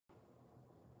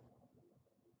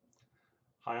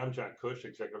Hi, I'm Jack Cush,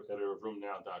 Executive Editor of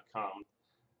RoomNow.com,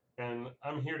 and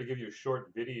I'm here to give you a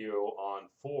short video on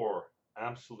 4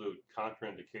 absolute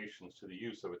contraindications to the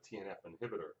use of a TNF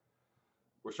inhibitor.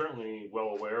 We're certainly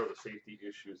well aware of the safety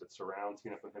issues that surround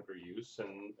TNF inhibitor use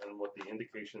and what the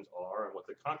indications are and what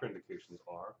the contraindications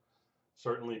are.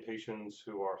 Certainly patients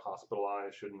who are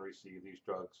hospitalized shouldn't receive these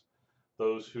drugs.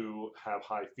 Those who have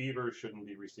high fever shouldn't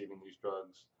be receiving these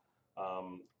drugs.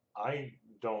 Um, I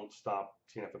don't stop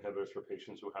TNF inhibitors for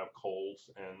patients who have colds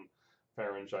and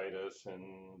pharyngitis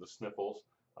and the sniffles.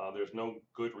 There's no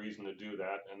good reason to do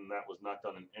that, and that was not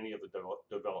done in any of the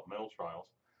developmental trials.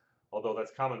 Although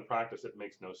that's common practice, it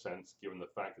makes no sense given the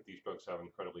fact that these drugs have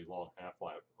incredibly long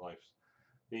half-lives.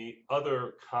 The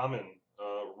other common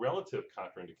relative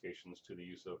contraindications to the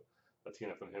use of a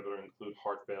TNF inhibitor include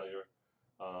heart failure,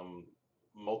 um,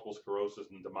 multiple sclerosis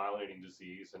and demyelinating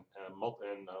disease, and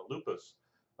lupus,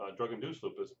 drug-induced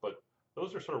lupus, but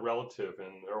those are sort of relative,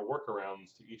 and there are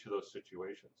workarounds to each of those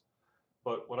situations.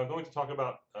 But what I'm going to talk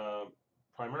about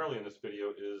primarily in this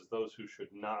video is those who should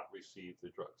not receive the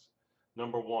drugs.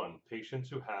 Number 1, patients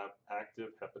who have active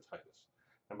hepatitis.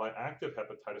 And by active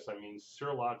hepatitis, I mean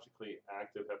serologically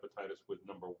active hepatitis with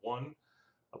number 1,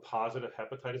 a positive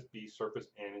hepatitis B surface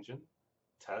antigen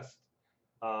test,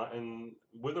 and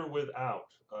with or without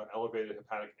elevated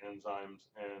hepatic enzymes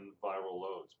and viral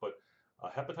loads. But a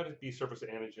hepatitis B surface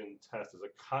antigen test is a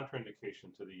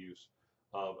contraindication to the use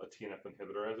of a TNF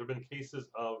inhibitor, as there have been cases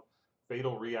of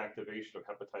fatal reactivation of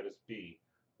hepatitis B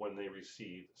when they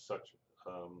received such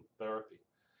therapy.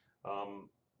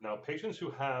 Now, patients who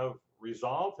have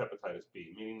resolved hepatitis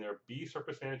B, meaning their B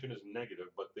surface antigen is negative,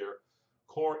 but their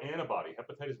core antibody,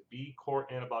 hepatitis B core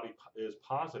antibody, is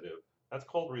positive, that's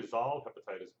called resolved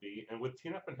hepatitis B. And with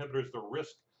TNF inhibitors, the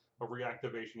risk of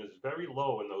reactivation is very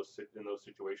low in those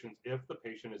situations if the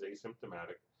patient is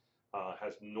asymptomatic,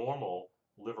 has normal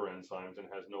liver enzymes, and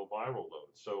has no viral load.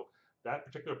 So that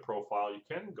particular profile, you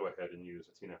can go ahead and use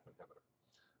a TNF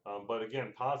inhibitor. But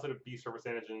again, positive B surface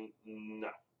antigen, no,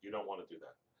 you don't want to do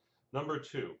that. Number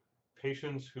 2,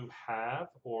 patients who have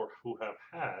or who have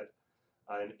had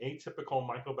an atypical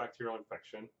mycobacterial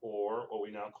infection, or what we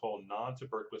now call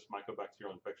non-tuberculous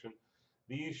mycobacterial infection.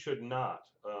 These should not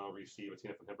receive a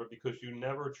TNF inhibitor because you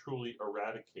never truly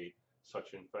eradicate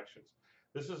such infections.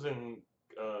 This is in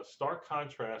stark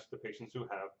contrast to patients who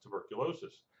have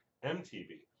tuberculosis,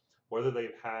 MTB, whether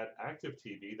they've had active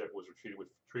TB that was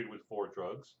treated with 4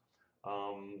 drugs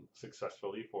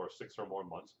successfully for 6 or more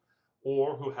months,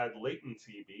 or who had latent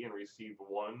TB and received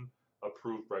 1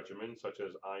 approved regimen such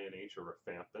as INH or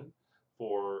rifampin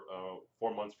for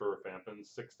 4 months for rifampin,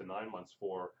 6 to 9 months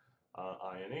for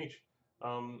INH.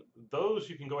 Those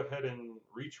you can go ahead and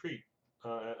retreat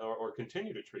or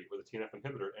continue to treat with a TNF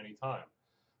inhibitor at any time.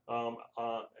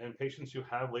 And patients who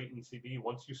have latent TB,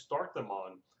 once you start them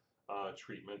on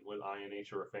treatment with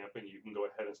INH or rifampin, you can go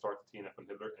ahead and start the TNF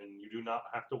inhibitor, and you do not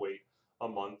have to wait a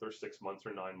month or 6 months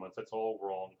or 9 months. That's all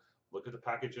wrong. Look at the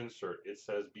package insert. It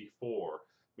says before,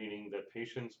 meaning that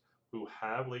patients who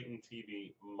have latent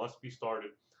TB must be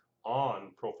started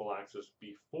on prophylaxis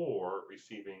before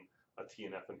receiving a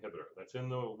TNF inhibitor. That's in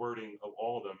the wording of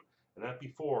all of them, and that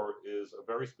before is a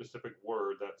very specific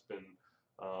word that's been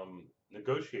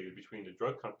negotiated between the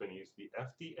drug companies, the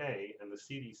FDA, and the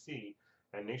CDC,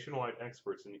 and nationwide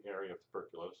experts in the area of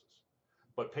tuberculosis.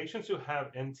 But patients who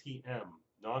have NTM,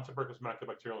 non-tuberculous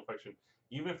mycobacterial infection,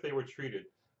 even if they were treated,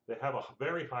 they have a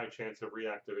very high chance of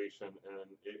reactivation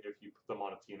and if you put them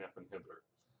on a TNF inhibitor.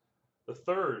 The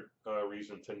third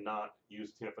reason to not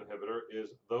use TNF inhibitor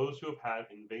is those who have had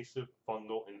invasive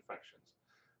fungal infections.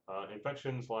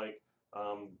 Infections like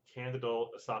Candida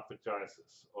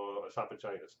esophagitis or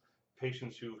esophagitis,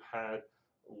 patients who've had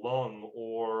lung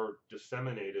or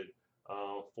disseminated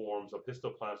forms of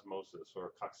histoplasmosis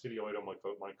or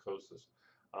coccidioidomycosis.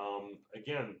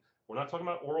 Again, we're not talking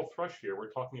about oral thrush here.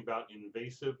 We're talking about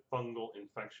invasive fungal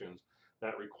infections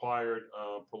that required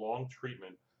prolonged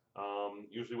treatment,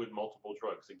 usually with multiple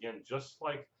drugs. Again, just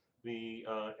like the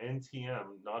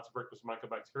NTM, non-tuberculous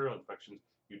mycobacterial infections,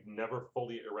 you'd never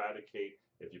fully eradicate.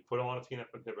 If you put on a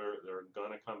TNF inhibitor, they're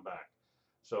going to come back.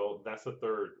 So that's the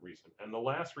third reason. And the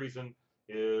last reason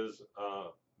is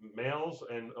males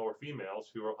or females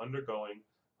who are undergoing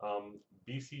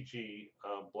BCG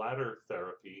bladder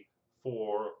therapy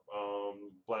for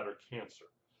bladder cancer.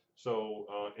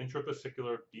 So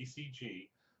intravesicular BCG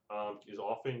is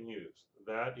often used.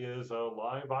 That is a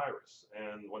live virus,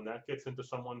 and when that gets into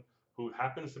someone who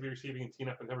happens to be receiving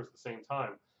TNF inhibitors at the same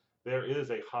time, there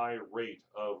is a high rate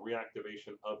of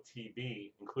reactivation of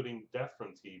TB, including death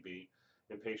from TB,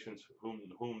 in patients whom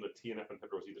the TNF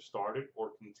inhibitor was either started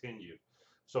or continued.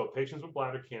 So patients with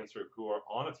bladder cancer who are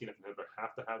on a TNF inhibitor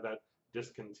have to have that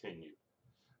discontinued.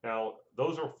 Now,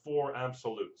 those are 4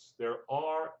 absolutes. There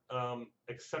are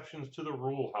exceptions to the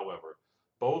rule, however,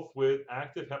 both with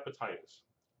active hepatitis,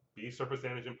 B surface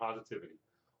antigen positivity,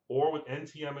 or with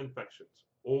NTM infections,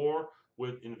 or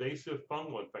with invasive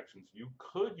fungal infections. You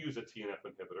could use a TNF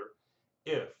inhibitor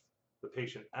if the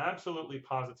patient absolutely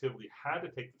positively had to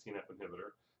take the TNF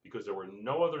inhibitor because there were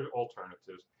no other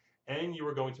alternatives, and you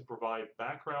were going to provide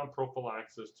background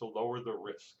prophylaxis to lower the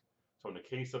risk. So in the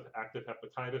case of active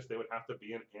hepatitis, they would have to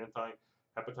be an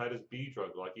anti-hepatitis B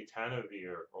drug like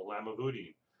etranavir or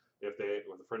lamivudine.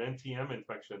 For an NTM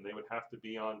infection, they would have to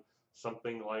be on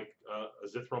something like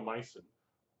azithromycin.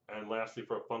 And lastly,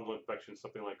 for a fungal infection,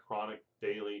 something like chronic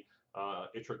daily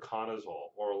itraconazole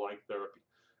or like therapy.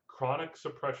 Chronic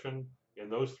suppression in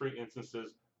those 3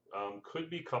 instances could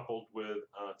be coupled with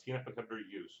TNF inhibitor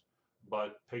use,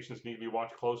 but patients need to be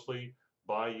watched closely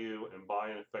by you and by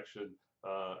an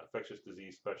infectious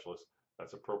disease specialist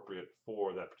that's appropriate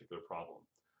for that particular problem.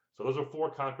 So those are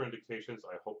 4 contraindications.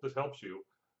 I hope this helps you.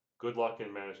 Good luck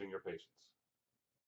in managing your patients.